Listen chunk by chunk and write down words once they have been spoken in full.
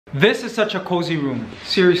This is such a cozy room,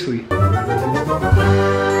 seriously.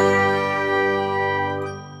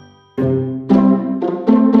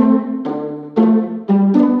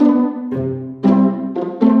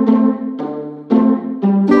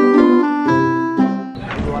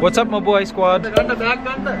 What's up, Mabuhay Squad?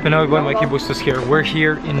 Pinoy boy Mikey Bustos here. We're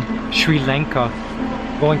here in Sri Lanka,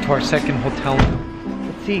 going to our second hotel.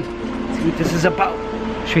 Let's see what this is about.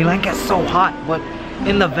 Sri Lanka is so hot, but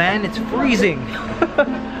in the van it's freezing.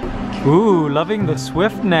 Ooh, loving the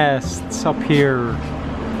swift nests up here.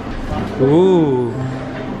 Ooh,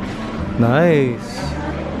 nice.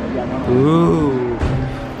 Ooh,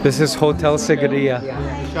 this is Hotel Sigiriya.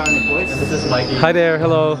 This is Mikey. Hi there,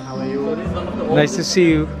 hello. How are you? Nice to see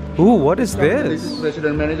you. Ooh, what is this?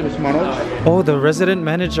 Resident manager, Mr. Manoj. Oh, the resident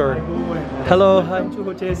manager. Hello, hi.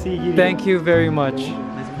 Thank you very much.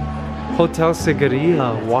 Hotel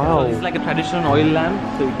Sigiriya, wow. It's like a traditional oil lamp,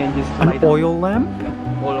 so you can just light An oil lamp?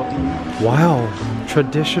 all of them. Wow,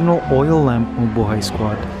 traditional oil lamp, Mabuhay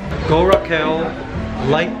Squad. Go Raquel,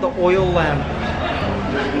 light the oil lamp.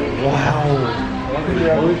 Wow.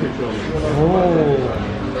 Oh.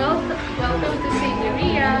 Welcome to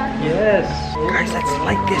Sigiriya. Yes. Guys, let's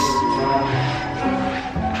light this.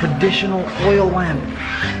 Traditional oil lamp.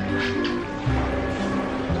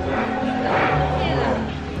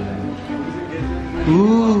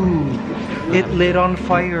 Ooh, it lit on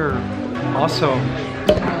fire. Awesome.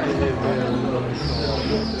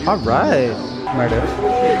 All right, madam.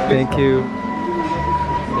 Thank you.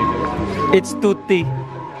 It's tutti.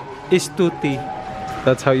 It's tutti.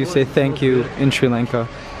 That's how you say thank you in Sri Lanka.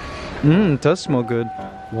 Mmm, it does smell good.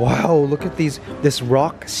 Wow, look at this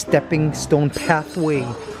rock stepping stone pathway.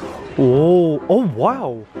 Oh, oh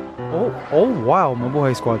wow. Oh wow,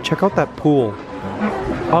 Mabuhay Squad. Check out that pool.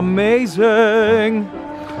 Amazing.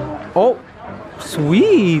 Oh,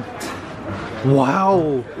 sweet.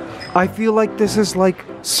 Wow. I feel like this is like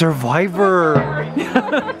Survivor.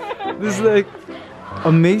 This is like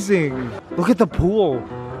amazing. Look at the pool.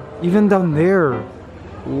 Even down there.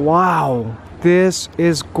 Wow. This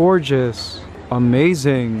is gorgeous.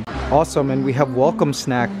 Amazing. Awesome. And we have welcome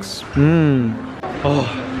snacks. Mmm. Oh.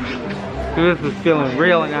 This is feeling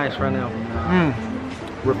really nice right now. Mmm.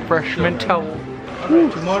 Refreshment towel.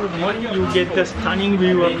 Tomorrow morning you get the stunning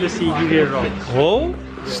view of the Sigiriya rock. Oh,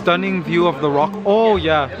 stunning view of the rock. Oh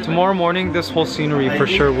yeah, tomorrow morning this whole scenery for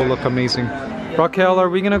sure will look amazing. Raquel, are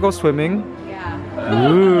we gonna go swimming? Yeah.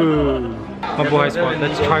 Ooh. Mabuhay Squad,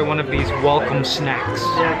 let's try one of these welcome snacks.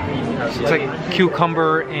 It's like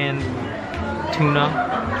cucumber and tuna.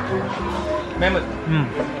 Mmm.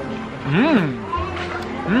 Mmm.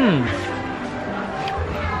 Mmm.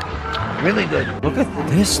 Really good. Look at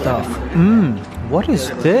this stuff. Mmm. What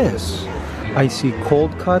is this? I see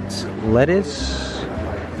cold cuts, lettuce,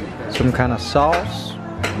 some kind of sauce,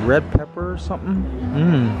 red pepper or something.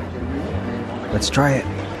 Mmm. Let's try it.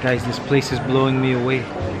 Guys, this place is blowing me away.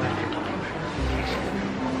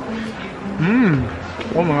 Mmm.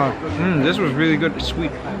 Oh my god. Mmm, this was really good. It's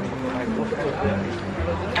sweet.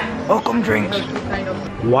 Welcome drinks.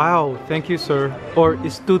 Wow, thank you, sir. Or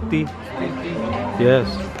istuti. Yes.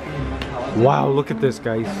 Wow, look at this,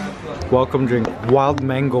 guys. Welcome drink. Wild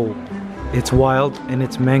mango. It's wild and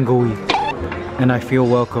it's mango-y. And I feel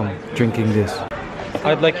welcome drinking this.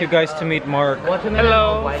 I'd like you guys to meet Mark.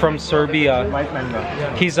 Hello. From Serbia.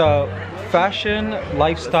 He's a fashion,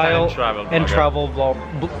 lifestyle, and travel blogger.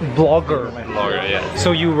 Blogger, yeah.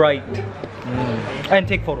 So you write and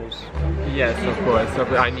take photos. Yes, of course. So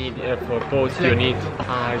I need for post you need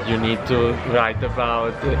to write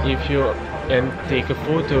about if you and take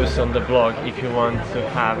photos on the blog if you want to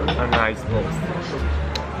have a nice post.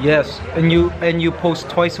 Yes, and you post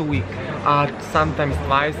twice a week. Sometimes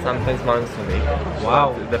twice, sometimes once a week.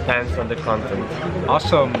 Wow. It depends on the content.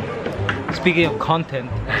 Awesome. Speaking of content,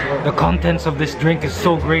 the contents of this drink is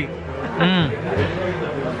so great.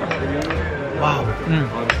 Wow.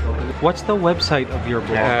 What's the website of your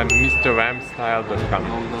blog?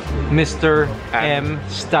 MrMstyle.com.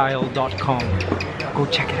 MrMstyle.com. Go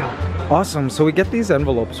check it out. Awesome. So we get these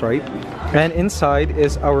envelopes, right? And inside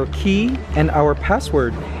is our key and our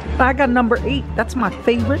password. I got number 8. That's my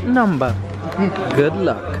favorite number. Good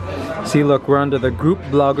luck. See, look, we're under the group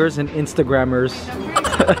bloggers and Instagrammers.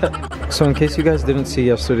 So in case you guys didn't see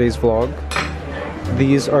yesterday's vlog,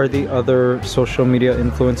 these are the other social media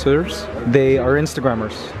influencers. They are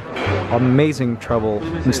Instagrammers. Amazing travel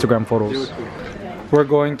Instagram photos. We're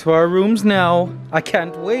going to our rooms now. I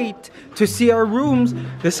can't wait to see our rooms.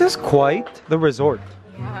 This is quite the resort,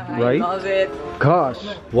 right? I love it. Gosh,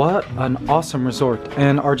 what an awesome resort.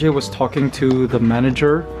 And RJ was talking to the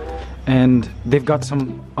manager And they've got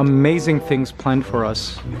some amazing things planned for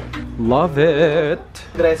us. Love it.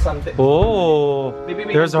 Oh,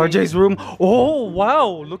 there's RJ's room. Oh, wow.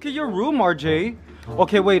 Look at your room, RJ.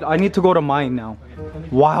 Okay, wait. I need to go to mine now.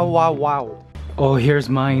 Wow, wow, wow. Oh, here's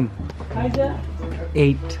mine.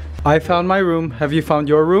 8. I found my room. Have you found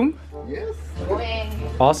your room? Yes.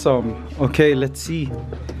 Awesome. Okay, let's see.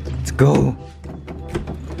 Let's go.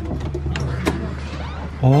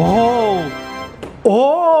 Oh.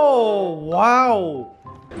 Oh, wow.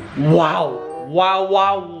 Wow. Wow,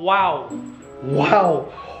 wow, wow.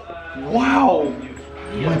 Wow. Wow.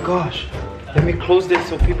 Oh my gosh. Let me close this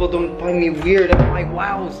so people don't find me weird at my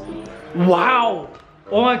wows. Wow.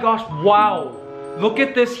 Oh my gosh, wow. Look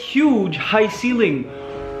at this huge high ceiling.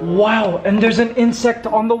 Wow, and there's an insect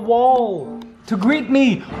on the wall to greet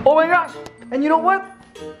me. Oh my gosh. And you know what?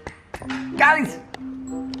 Guys,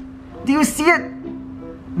 do you see it?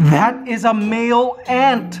 That is a male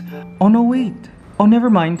ant. Oh no, wait. Oh, never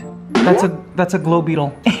mind. That's a glow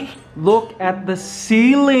beetle. Look at the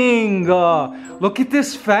ceiling. Look at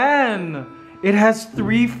this fan. It has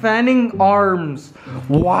 3 fanning arms.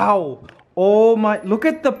 Wow. Oh my, look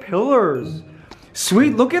at the pillars.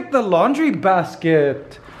 Sweet, look at the laundry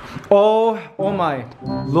basket. Oh my.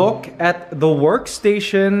 Look at the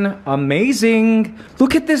workstation. Amazing.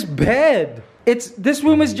 Look at this bed. This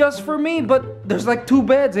room is just for me, but there's like 2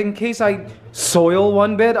 beds. In case I soil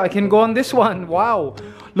one bed, I can go on this one. Wow.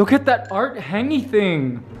 Look at that art hangy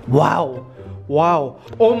thing. Wow. Wow.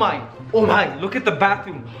 Oh my. Oh my. Look at the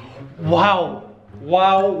bathroom. Wow.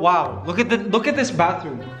 Wow. Wow. Look at this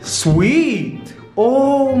bathroom. Sweet.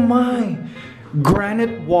 Oh my.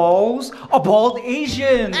 Granite walls. A bald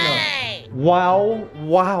Asian. Hey. Wow.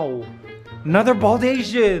 Wow. Another bald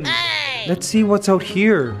Asian. Hey. Let's see what's out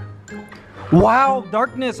here. Wow,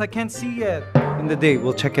 darkness, I can't see yet. In the day,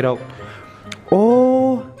 we'll check it out.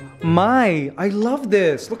 Oh my, I love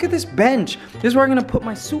this. Look at this bench. This is where I'm gonna put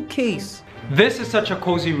my suitcase. This is such a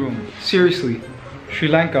cozy room, seriously. Sri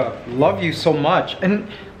Lanka, love you so much. And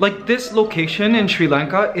like this location in Sri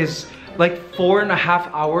Lanka is like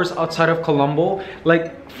 4.5 hours outside of Colombo,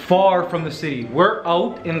 like far from the city. We're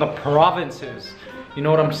out in the provinces. You know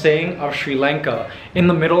what I'm saying? Of Sri Lanka, in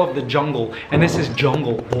the middle of the jungle, and this is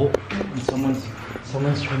jungle. Oh, and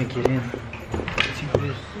someone's trying to get in. Let's see who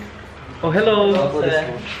it is. Oh, hello.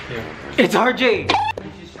 It's RJ.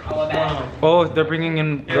 Oh, they're bringing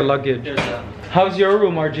in the luggage. How's your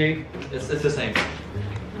room, RJ? It's the same.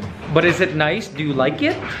 But is it nice? Do you like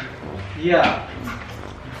it? Yeah.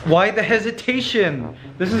 Why the hesitation?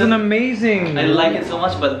 This is an amazing. I like it so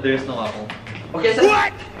much, but there's no apple. Okay, so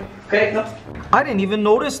what? Okay, no. I didn't even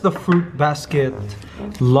notice the fruit basket.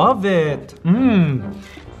 Love it.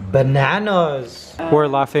 Bananas. We're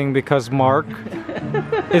laughing because Mark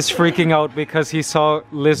is freaking out because he saw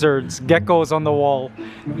lizards, geckos on the wall.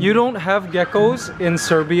 You don't have geckos in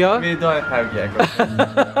Serbia? We don't have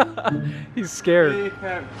geckos. He's scared. We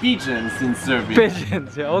have pigeons in Serbia.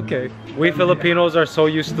 Pigeons, yeah, okay. We Filipinos are so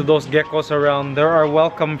used to those geckos around. They're our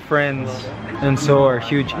welcome friends. And so are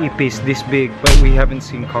huge ipis this big, but we haven't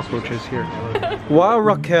seen cockroaches here. Wow,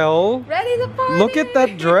 Raquel. Ready to party? Look at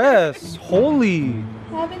that dress. Holy.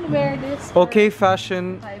 I haven't wear this. Okay,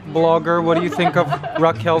 fashion blogger, what do you think of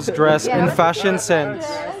Raquel's dress in fashion sense?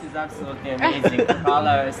 This is absolutely amazing.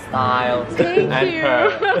 Color, style, Thank and you. her.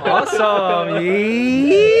 Awesome.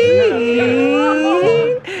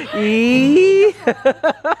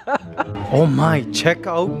 Oh my, check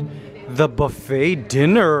out the buffet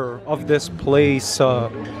dinner of this place.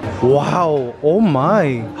 Wow, oh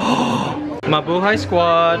my. Mabuhay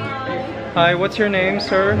squad. Hi, what's your name,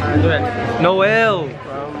 sir? Noel.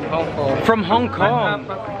 From Hong Kong.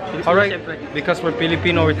 All right, because we're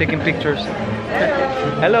Filipino, we're taking pictures.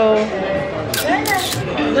 Hello.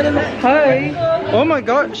 Hi. Oh my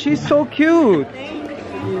God, she's so cute.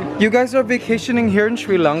 You guys are vacationing here in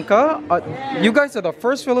Sri Lanka? You guys are the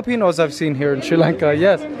first Filipinos I've seen here in Sri Lanka,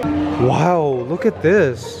 yes. Wow, look at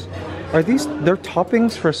this. Are these, they're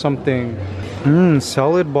toppings for something.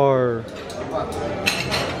 Salad bar.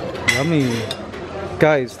 Yummy.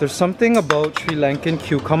 Guys, there's something about Sri Lankan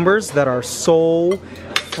cucumbers that are so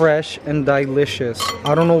fresh and delicious.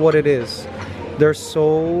 I don't know what it is. They're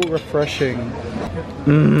so refreshing.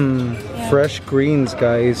 Fresh greens,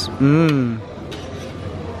 guys.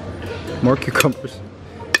 More cucumbers.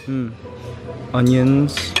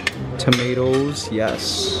 Onions, tomatoes,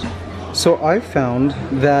 yes. So I found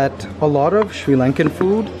that a lot of Sri Lankan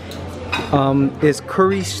food is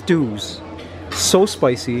curry stews. So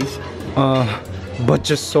spicy, but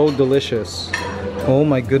just so delicious. Oh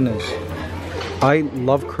my goodness. I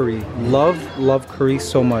love curry. Love curry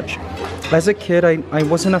so much. As a kid, I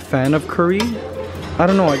wasn't a fan of curry. I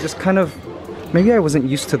don't know, I just kind of, maybe I wasn't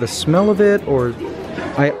used to the smell of it, or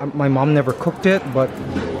my mom never cooked it, but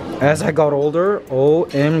as I got older,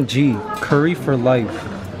 OMG, curry for life.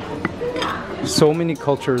 So many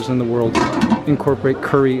cultures in the world incorporate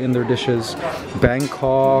curry in their dishes.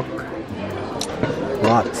 Bangkok,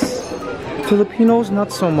 lots. Filipinos,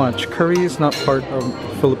 not so much. Curry is not part of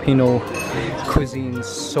Filipino cuisine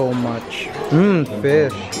so much.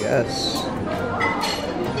 Fish, yes.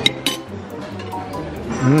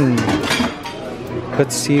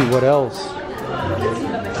 Let's see, what else?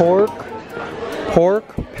 Pork,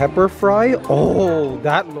 pepper fry. Oh,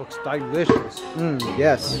 that looks delicious.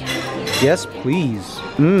 Yes. Yes, please.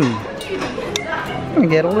 I'm gonna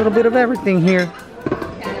get a little bit of everything here.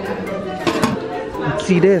 Let's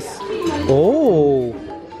see this. Oh,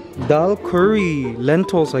 dal curry.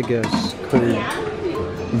 Lentils, I guess. Curry.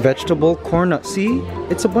 Vegetable corn. See,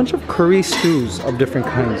 it's a bunch of curry stews of different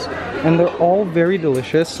kinds. And they're all very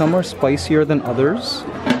delicious. Some are spicier than others.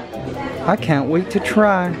 I can't wait to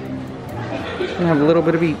try. I'm gonna have a little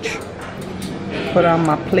bit of each. Put on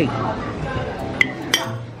my plate.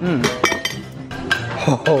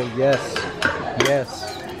 Oh, yes.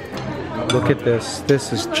 Yes. Look at this.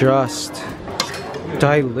 This is just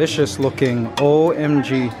delicious looking.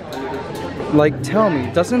 OMG. Like, tell me,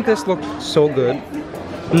 doesn't this look so good?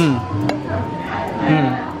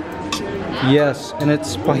 Yes, and it's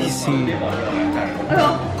spicy.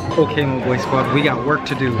 Okay, my boy squad, we got work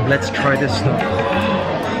to do. Let's try this stuff.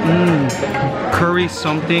 Curry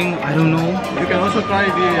something, I don't know. You can also try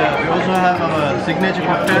the, we also have our signature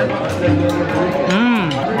cocktail.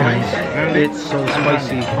 Guys, it's so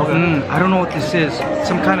spicy. I don't know what this is.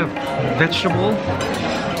 Some kind of vegetable.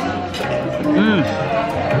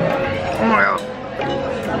 Oh my god.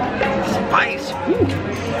 Spice.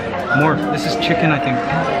 More. This is chicken, I think.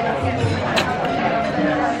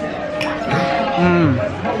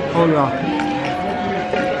 Oh yeah.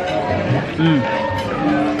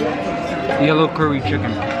 Yellow curry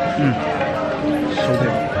chicken. So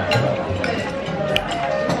good.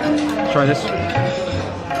 Try this.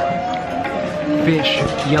 Fish,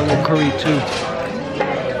 yellow curry too.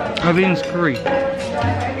 Everything's curry.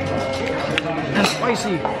 And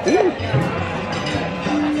spicy.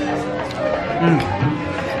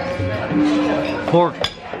 Pork.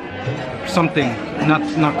 Something.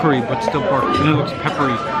 Not curry, but still pork. And it looks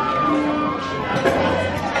peppery.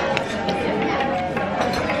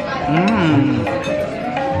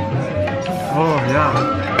 Oh yeah.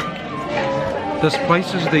 The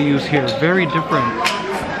spices they use here, very different.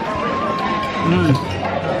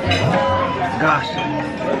 Gosh.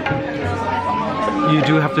 You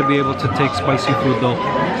do have to be able to take spicy food though.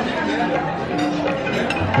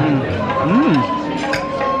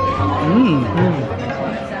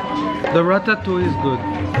 The ratatouille is good.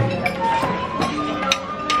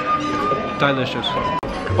 Delicious.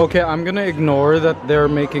 Okay, I'm gonna ignore that they're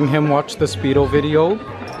making him watch the Speedo video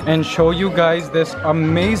and show you guys this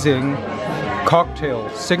amazing cocktail,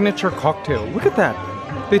 signature cocktail. Look at that.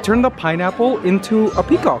 They turned the pineapple into a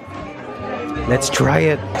peacock. Let's try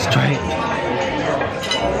it. Let's try it.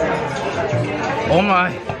 Oh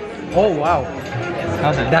my. Oh wow.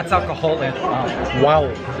 How's it? That's alcoholic. Wow.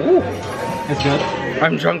 Ooh. It's good.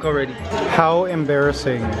 I'm drunk already. How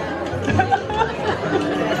embarrassing.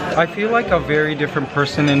 I feel like a very different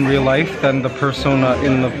person in real life than the persona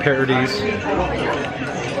in the parodies.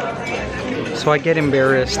 So I get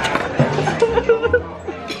embarrassed.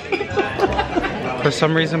 For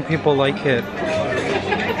some reason people like it.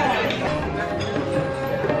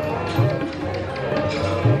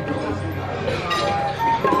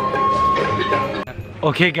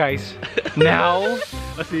 Okay guys, now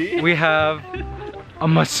we have a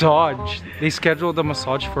massage. They scheduled a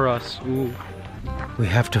massage for us. Ooh. We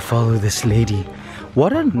have to follow this lady.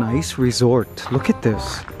 What a nice resort. Look at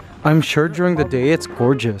this. I'm sure during the day it's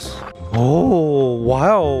gorgeous. Oh,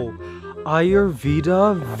 wow.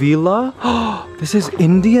 Ayurveda Villa. This is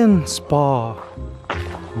Indian spa.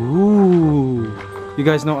 Ooh. You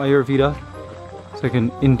guys know Ayurveda? It's like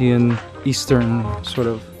an Indian Eastern sort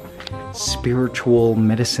of spiritual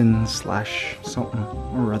medicine slash something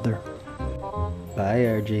or other. Bye,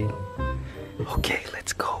 RJ. Okay,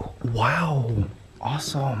 let's go. Wow.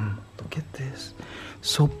 Awesome. Look at this.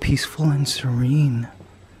 So peaceful and serene.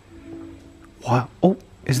 Wow. Oh,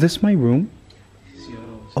 is this my room?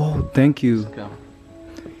 Oh, thank you.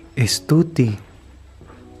 Estuti,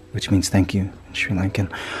 which means thank you in Sri Lankan.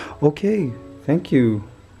 Okay, thank you.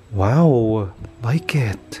 Wow, like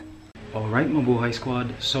it. Alright, Mabuhay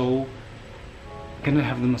Squad. So, gonna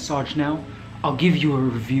have the massage now. I'll give you a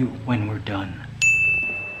review when we're done.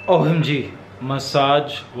 OMG,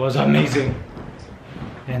 massage was amazing.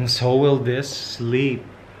 And so will this sleep.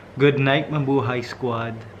 Good night, Mabuhay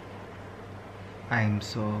squad. I'm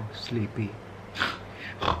so sleepy.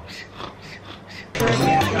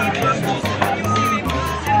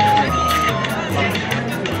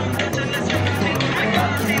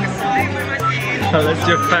 Unless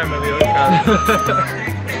your family or